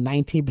inside zone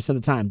 19% of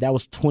the time. That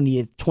was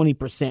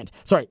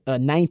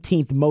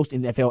 19th most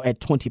in the NFL at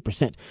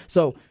 20%.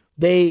 So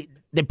they're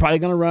probably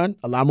going to run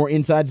a lot more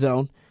inside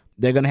zone.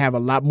 They're going to have a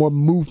lot more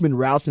movement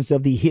routes instead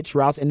of the hitch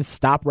routes and the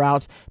stop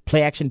routes.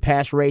 Play action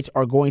pass rates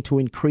are going to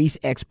increase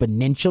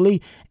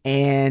exponentially.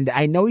 And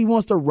I know he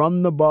wants to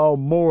run the ball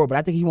more, but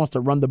I think he wants to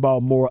run the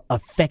ball more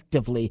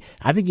effectively.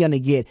 I think you're going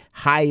to get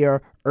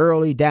higher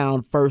early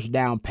down, first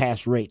down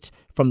pass rates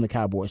from the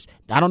Cowboys.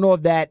 I don't know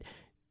if that's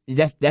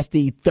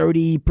the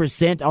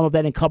 30%. I don't know if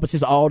that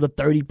encompasses all the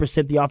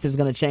 30% the offense is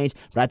going to change,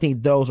 but I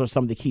think those are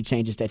some of the key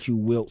changes that you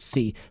will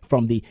see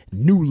from the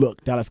new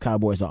look Dallas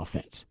Cowboys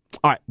offense.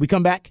 All right, we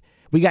come back.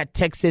 We got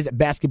Texas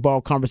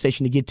basketball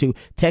conversation to get to.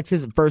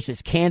 Texas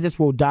versus Kansas.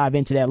 We'll dive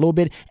into that a little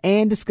bit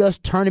and discuss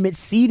tournament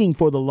seeding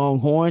for the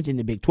Longhorns in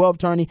the Big 12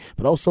 tourney,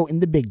 but also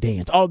in the Big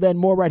Dance. All that and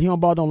more right here on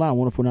Ball Don't Lie,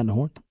 104.9 The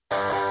Horn.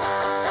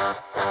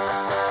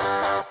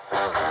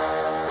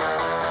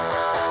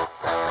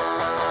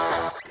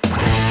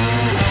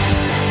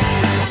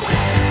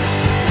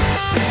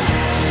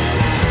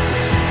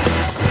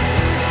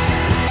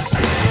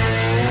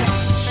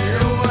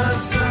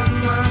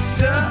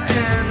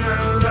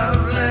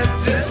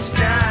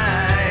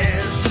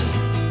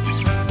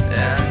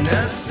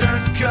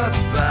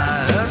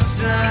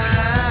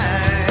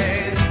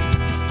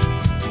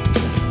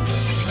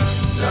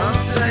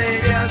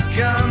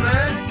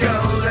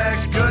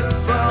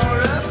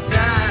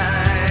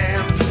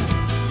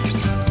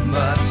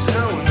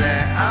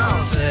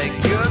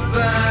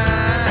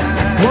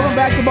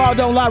 Ball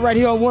Don't Lie right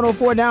here on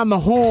 104.9 The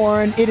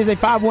Horn. It is a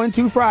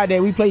 512 Friday.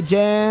 We play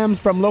jams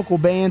from local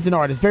bands and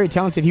artists, very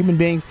talented human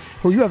beings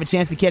who you have a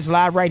chance to catch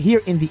live right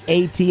here in the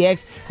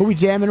ATX. Who we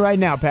jamming right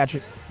now,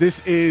 Patrick?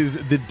 This is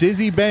the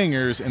Dizzy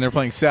Bangers, and they're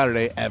playing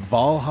Saturday at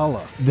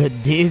Valhalla. The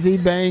Dizzy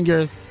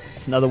Bangers.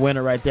 It's another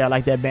winner right there. I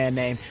like that band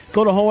name.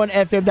 Go to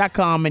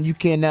hornfm.com and you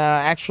can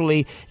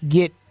actually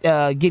get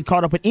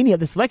caught up with any of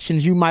the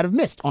selections you might have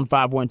missed on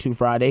 512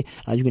 Friday.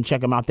 You can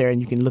check them out there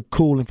and you can look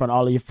cool in front of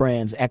all of your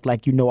friends. Act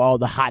like you know all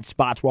the hot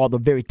spots where all the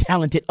very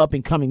talented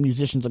up-and-coming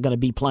musicians are going to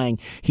be playing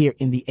here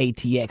in the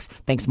ATX.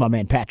 Thanks to my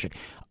man Patrick.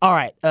 All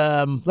right,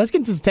 let's get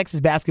into the Texas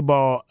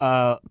basketball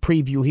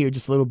preview here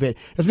just a little bit.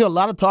 There's been a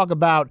lot of talk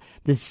about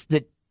this.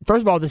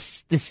 First of all, the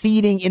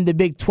seeding in the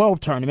Big 12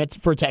 tournament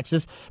for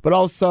Texas, but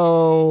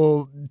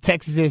also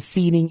Texas's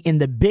seeding in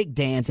the Big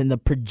Dance and the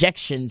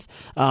projections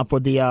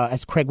for the,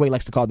 as Craig Way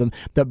likes to call them,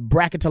 the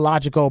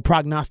bracketological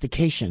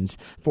prognostications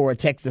for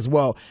Texas as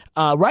well.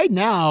 Right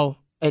now,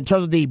 in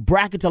terms of the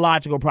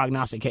bracketological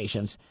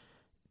prognostications,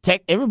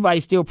 everybody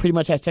still pretty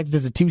much has Texas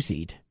as a 2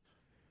 seed.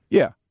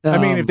 Yeah. I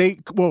mean,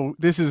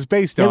 this is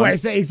based on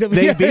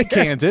they beat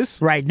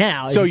Kansas right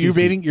now. So you're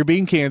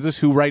beating Kansas,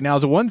 who right now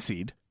is a 1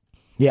 seed.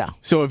 Yeah.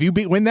 So if you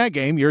win that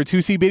game, you're a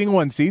 2 seed beating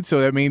 1 seed,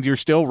 so that means you're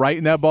still right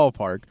in that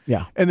ballpark.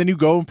 Yeah. And then you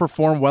go and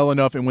perform well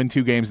enough and win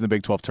 2 games in the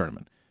Big 12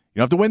 tournament. You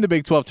don't have to win the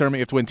Big 12 tournament,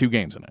 you have to win 2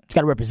 games in it. You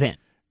got to represent.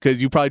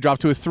 Because you probably drop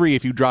to a 3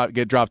 if you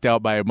get dropped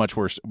out by a much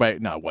worse,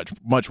 not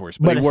much worse,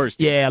 but a worse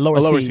team. Yeah, a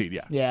lower seed.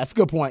 Yeah, that's a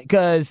good point.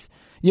 Because,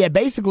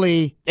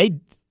 basically,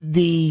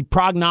 the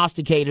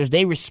prognosticators,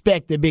 they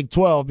respect the Big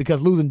 12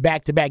 because losing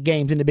back-to-back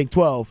games in the Big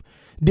 12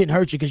 didn't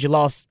hurt you because you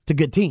lost to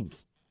good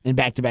teams in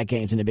back-to-back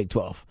games in the Big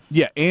 12.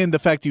 Yeah, and the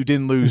fact you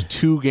didn't lose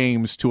 2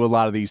 games to a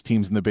lot of these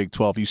teams in the Big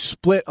 12. You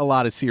split a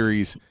lot of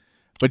series,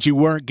 but you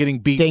weren't getting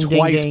beat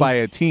twice by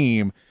a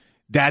team.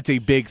 That's a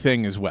big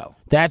thing as well.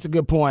 That's a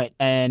good point.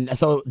 And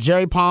so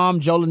Jerry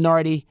Palm, Joe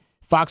Lunardi,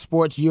 Fox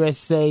Sports,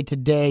 USA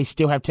Today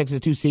still have Texas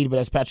 2 seed, but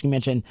as Patrick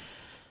mentioned,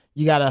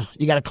 you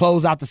gotta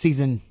close out the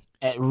season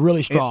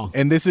really strong.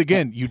 And this,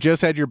 again, you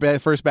just had your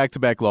first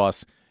back-to-back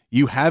loss.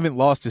 you haven't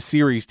lost a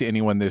series to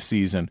anyone this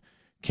season.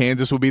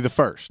 Kansas will be the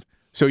first.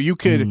 So you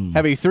could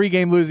have a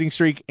 3-game losing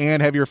streak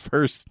and have your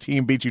first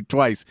team beat you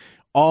twice.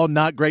 All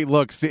not great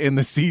looks in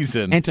the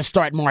season. And to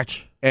start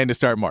March.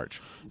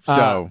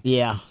 So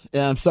yeah.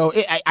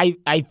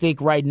 I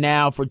think right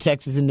now for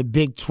Texas in the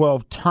Big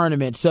 12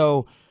 tournament.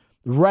 So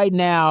right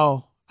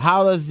now,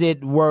 how does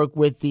it work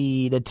with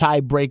the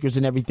tiebreakers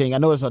and everything? I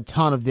know there's a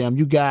ton of them.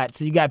 You got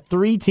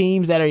 3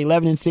 teams that are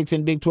 11-6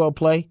 in Big 12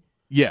 play.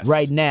 Yes.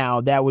 Right now,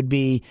 that would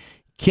be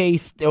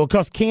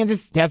because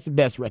Kansas has the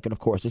best record, of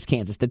course. It's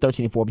Kansas, they're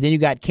 13-4. But then you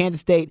got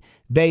Kansas State,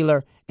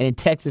 Baylor, and then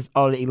Texas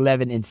all at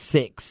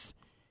 11-6.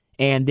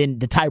 And then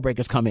the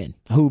tiebreakers come in.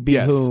 Who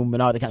beat whom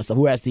and all that kind of stuff.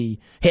 Who has the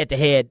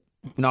head-to-head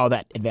and all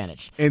that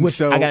advantage. And which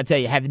so, I got to tell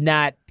you, have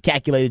not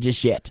calculated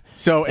just yet.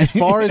 So as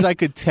far as I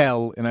could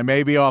tell, and I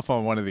may be off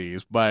on one of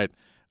these, but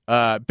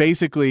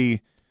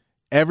basically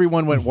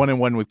everyone went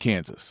 1-1 with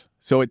Kansas.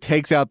 So it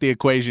takes out the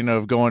equation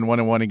of going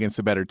 1-1 against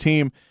a better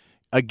team.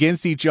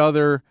 Against each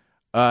other,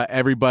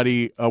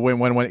 everybody went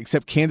 1-1,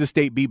 except Kansas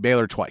State beat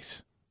Baylor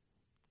twice.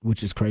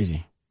 Which is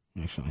crazy,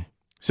 actually.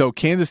 So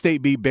Kansas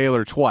State beat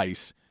Baylor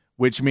twice,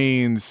 which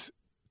means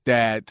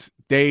that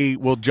they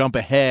will jump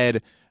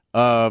ahead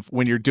of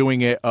when you're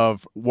doing it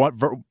of what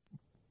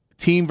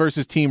team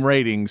versus team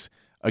ratings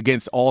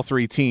against all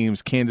 3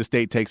 teams. Kansas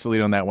State takes the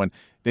lead on that one.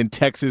 Then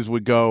Texas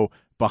would go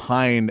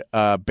behind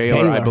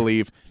Baylor, I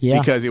believe,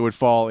 because it would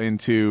fall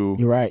into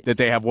that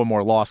they have one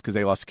more loss because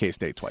they lost to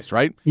K-State twice,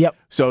 right? Yep.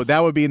 So that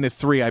would be in the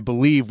 3. I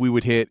believe we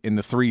would hit in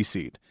the 3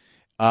 seed.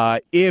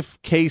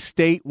 If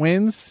K-State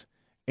wins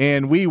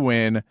and we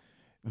win,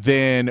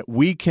 then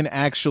we can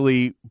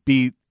actually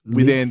be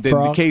then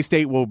the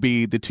K-State will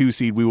be the 2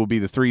 seed, we will be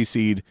the 3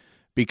 seed,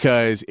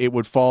 because it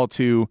would fall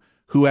to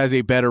who has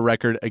a better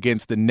record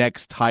against the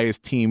next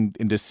highest team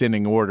in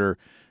descending order.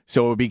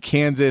 So it would be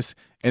Kansas,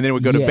 and then it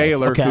would go to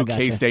Baylor, who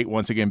K-State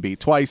once again beat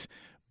twice.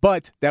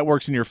 But that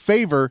works in your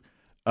favor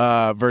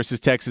versus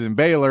Texas and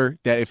Baylor,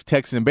 that if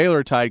Texas and Baylor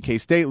are tied,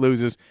 K-State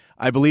loses.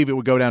 I believe it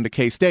would go down to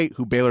K-State,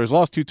 who Baylor has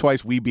lost to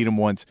twice. We beat them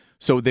once.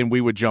 So then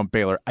we would jump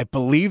Baylor. I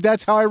believe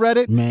that's how I read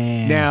it.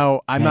 Man.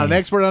 Now, I'm not an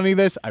expert on any of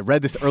this. I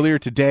read this earlier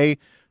today.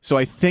 So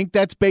I think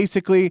that's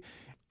basically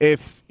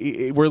if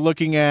we're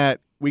looking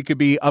at we could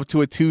be up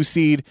to a 2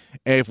 seed.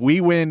 If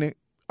we win,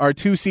 our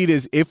 2 seed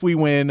is if we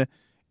win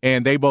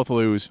and they both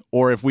lose,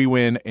 or if we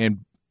win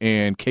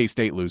and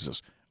K-State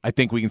loses. I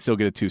think we can still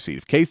get a 2 seed.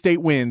 If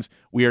K-State wins,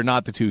 we are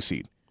not the 2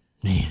 seed.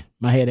 Man,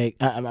 my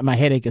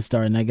headache is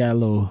starting. I got a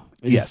little.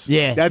 Yes.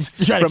 Yeah.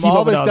 That's from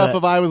all the stuff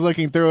if I was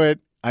looking through it.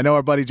 I know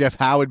our buddy Jeff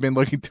Howe had been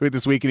looking through it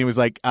this week, and he was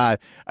like, are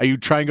you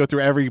trying to go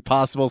through every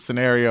possible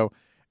scenario?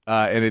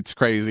 And it's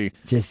crazy.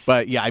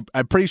 But, yeah,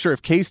 I'm pretty sure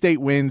if K-State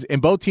wins,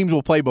 and both teams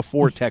will play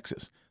before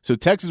Texas. So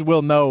Texas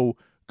will know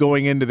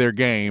going into their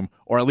game,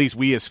 or at least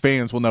we as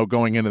fans will know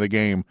going into the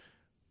game,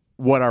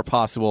 what our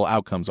possible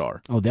outcomes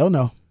are. Oh, they'll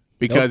know.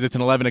 Because it's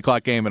an 11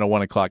 o'clock game and a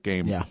 1 o'clock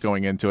game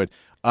going into it.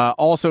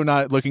 Also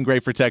not looking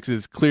great for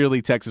Texas.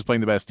 Clearly, Texas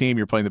playing the best team.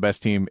 You're playing the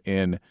best team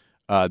in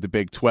the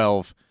Big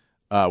 12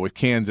 with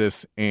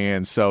Kansas.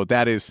 And so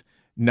that is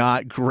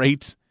not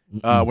great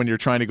when you're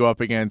trying to go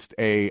up against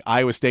a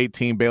Iowa State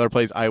team. Baylor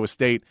plays Iowa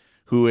State,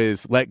 who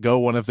has let go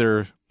one of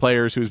their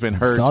players who's been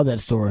hurt. I saw that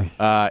story.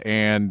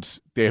 And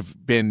they've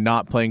been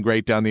not playing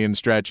great down the end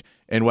stretch.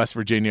 And West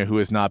Virginia, who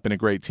has not been a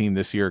great team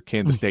this year.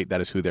 Kansas State,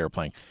 that is who they're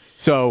playing.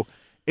 So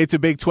it's a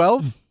Big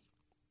 12.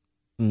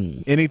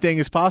 Anything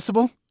is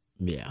possible.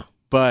 Yeah.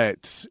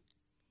 But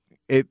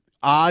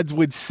odds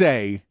would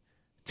say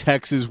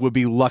Texas would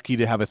be lucky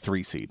to have a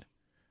 3 seed,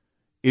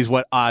 is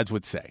what odds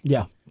would say.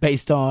 Yeah,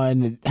 based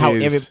on how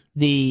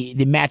the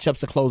matchups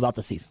to close out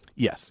the season.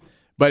 Yes.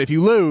 But if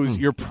you lose,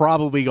 you're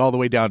probably all the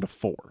way down to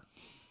 4,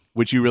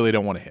 which you really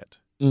don't want to hit.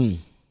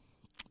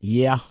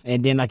 Yeah,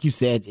 and then like you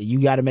said,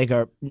 you got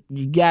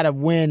to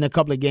win a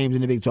couple of games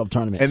in the Big 12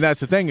 tournament. And that's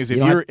the thing is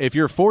if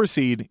you're 4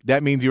 seed,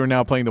 that means you are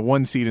now playing the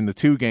 1 seed in the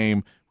 2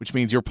 game, which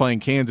means you're playing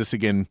Kansas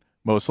again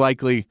most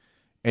likely,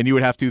 and you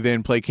would have to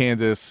then play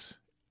Kansas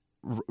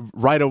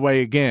right away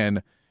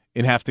again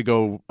and have to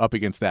go up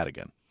against that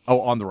again.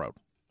 Oh, on the road.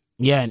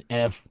 Yeah,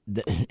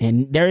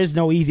 and there is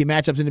no easy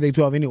matchups in the Big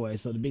 12 anyway,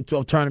 so the Big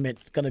 12 tournament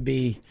is going to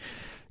be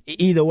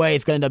either way,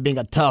 it's going to end up being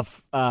a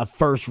tough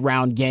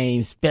first-round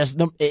game.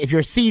 Especially if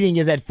your seeding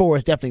is at 4,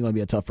 it's definitely going to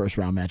be a tough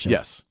first-round matchup.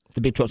 Yes.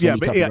 The Big 12 is going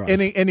to be tough.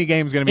 Any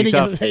game's going to be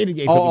tough. Any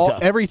game's going to be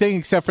tough. Everything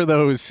except for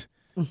those,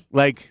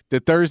 like the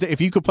Thursday.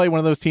 If you could play one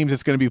of those teams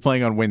that's going to be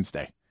playing on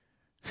Wednesday,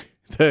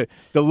 the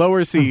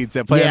lower seeds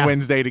that play on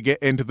Wednesday to get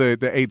into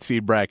the 8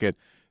 seed bracket,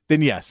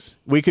 then yes,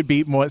 we could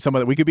beat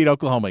we could beat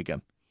Oklahoma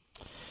again.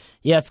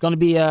 Yeah, it's going to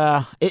be.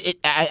 I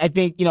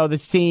think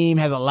this team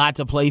has a lot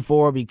to play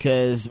for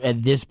because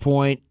at this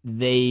point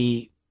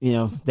they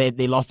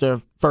lost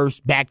their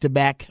first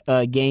back-to-back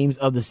games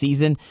of the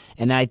season,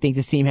 and I think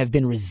this team has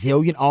been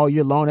resilient all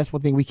year long. That's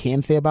one thing we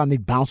can say about them. They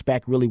bounced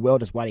back really well.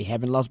 That's why they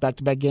haven't lost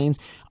back-to-back games.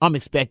 I'm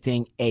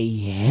expecting a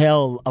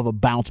hell of a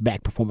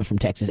bounce-back performance from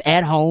Texas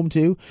at home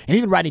too. And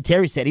even Rodney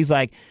Terry said he's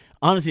like,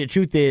 honestly, the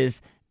truth is,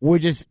 we're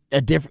just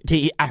a different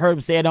team. I heard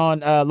him say it on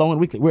Low and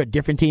Weekly. We're a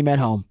different team at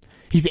home.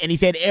 He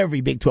said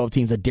every Big 12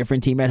 team's a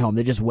different team at home.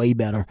 They're just way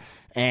better.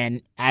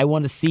 And I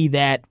want to see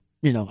that,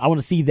 I want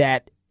to see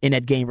that in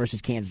that game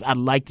versus Kansas. I'd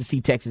like to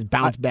see Texas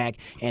bounce back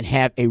and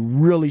have a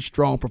really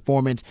strong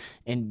performance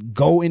and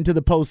go into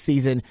the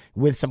postseason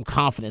with some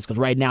confidence, because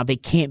right now they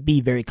can't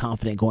be very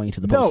confident going into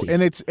the postseason. No,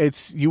 and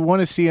it's you want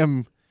to see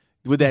them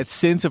with that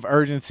sense of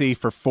urgency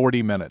for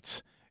 40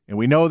 minutes. And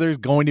we know there's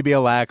going to be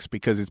a lax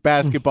because it's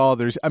basketball.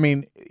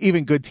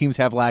 Even good teams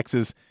have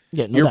laxes.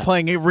 Yeah, no You're doubt.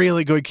 playing a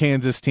really good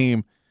Kansas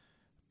team.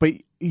 But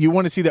you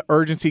want to see the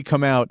urgency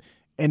come out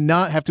and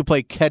not have to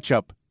play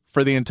catch-up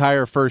for the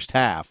entire first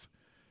half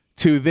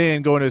to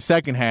then go into the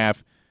second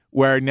half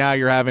where now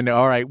you're having to,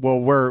 all right, well,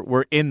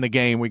 we're in the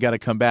game. We got to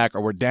come back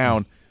or we're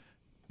down.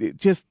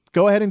 Just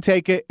go ahead and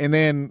take it, and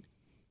then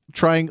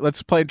try and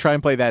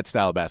play that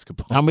style of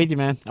basketball. I'm with you,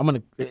 man.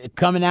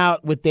 Coming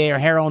out with their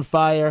hair on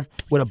fire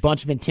with a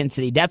bunch of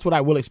intensity. That's what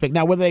I will expect.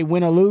 Now, whether they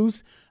win or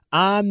lose,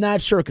 I'm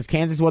not sure, because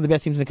Kansas is one of the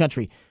best teams in the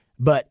country.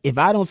 But if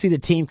I don't see the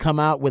team come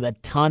out with a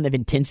ton of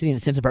intensity and a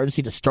sense of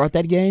urgency to start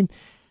that game,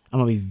 I'm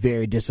going to be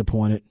very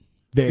disappointed.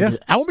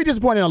 I won't be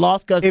disappointed in a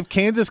loss, because if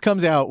Kansas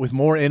comes out with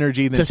more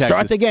energy than Texas,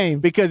 start the game,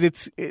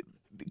 because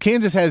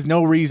Kansas has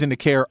no reason to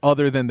care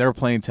other than they're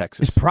playing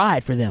Texas. It's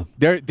pride for them.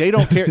 They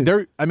don't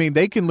care.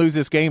 They can lose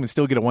this game and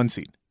still get a 1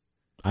 seed.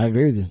 I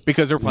agree with you,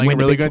 because they're playing a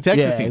really good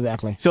Texas team.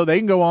 Exactly. So they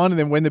can go on and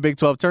then win the Big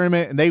 12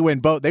 tournament, and they win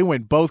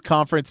both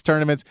conference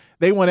tournaments.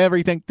 They won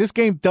everything. This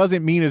game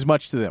doesn't mean as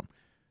much to them.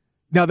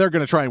 Now, they're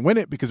going to try and win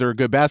it because they're a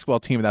good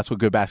basketball team, and that's what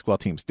good basketball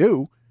teams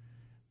do.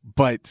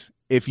 But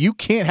if you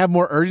can't have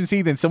more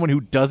urgency than someone who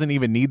doesn't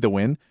even need the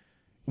win,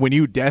 when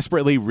you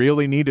desperately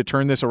really need to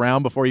turn this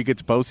around before you get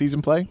to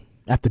postseason play.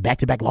 After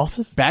back-to-back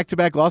losses?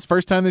 Back-to-back loss,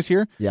 first time this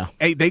year? Yeah.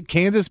 Hey,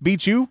 Kansas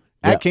beat you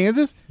at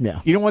Kansas?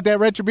 Yeah. You don't want that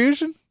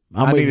retribution?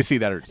 I need to see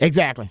that urgency.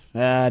 Exactly.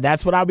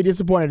 That's what I'll be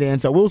disappointed in.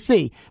 So we'll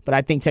see. But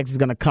I think Texas is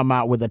going to come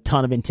out with a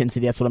ton of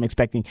intensity. That's what I'm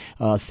expecting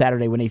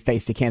Saturday when they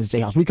face the Kansas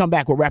Jayhawks. We come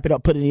back, we'll wrap it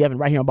up, put it in the oven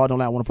right here on Ball Don't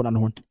Lie, 104 on the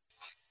Horn.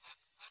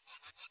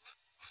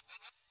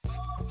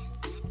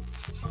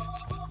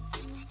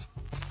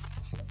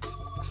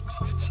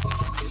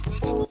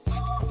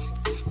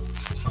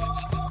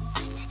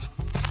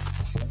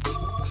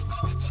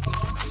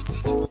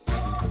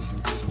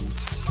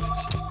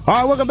 All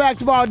right, welcome back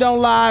to Ball Don't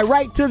Lie.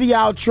 Right to the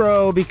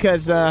outro,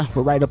 because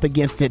we're right up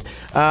against it.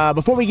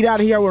 Before we get out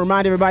of here, I will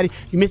remind everybody,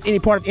 if you miss any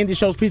part of any of the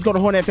shows, please go to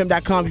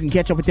hornfm.com. You can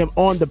catch up with them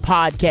on the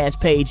podcast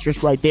page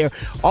just right there.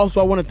 Also,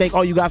 I want to thank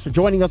all you guys for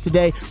joining us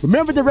today.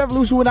 Remember, the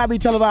revolution will not be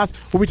televised.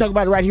 We'll be talking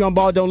about it right here on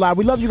Ball Don't Lie.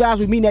 We love you guys.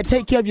 We mean that.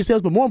 Take care of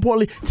yourselves, but more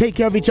importantly, take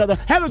care of each other.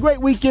 Have a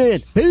great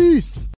weekend. Peace.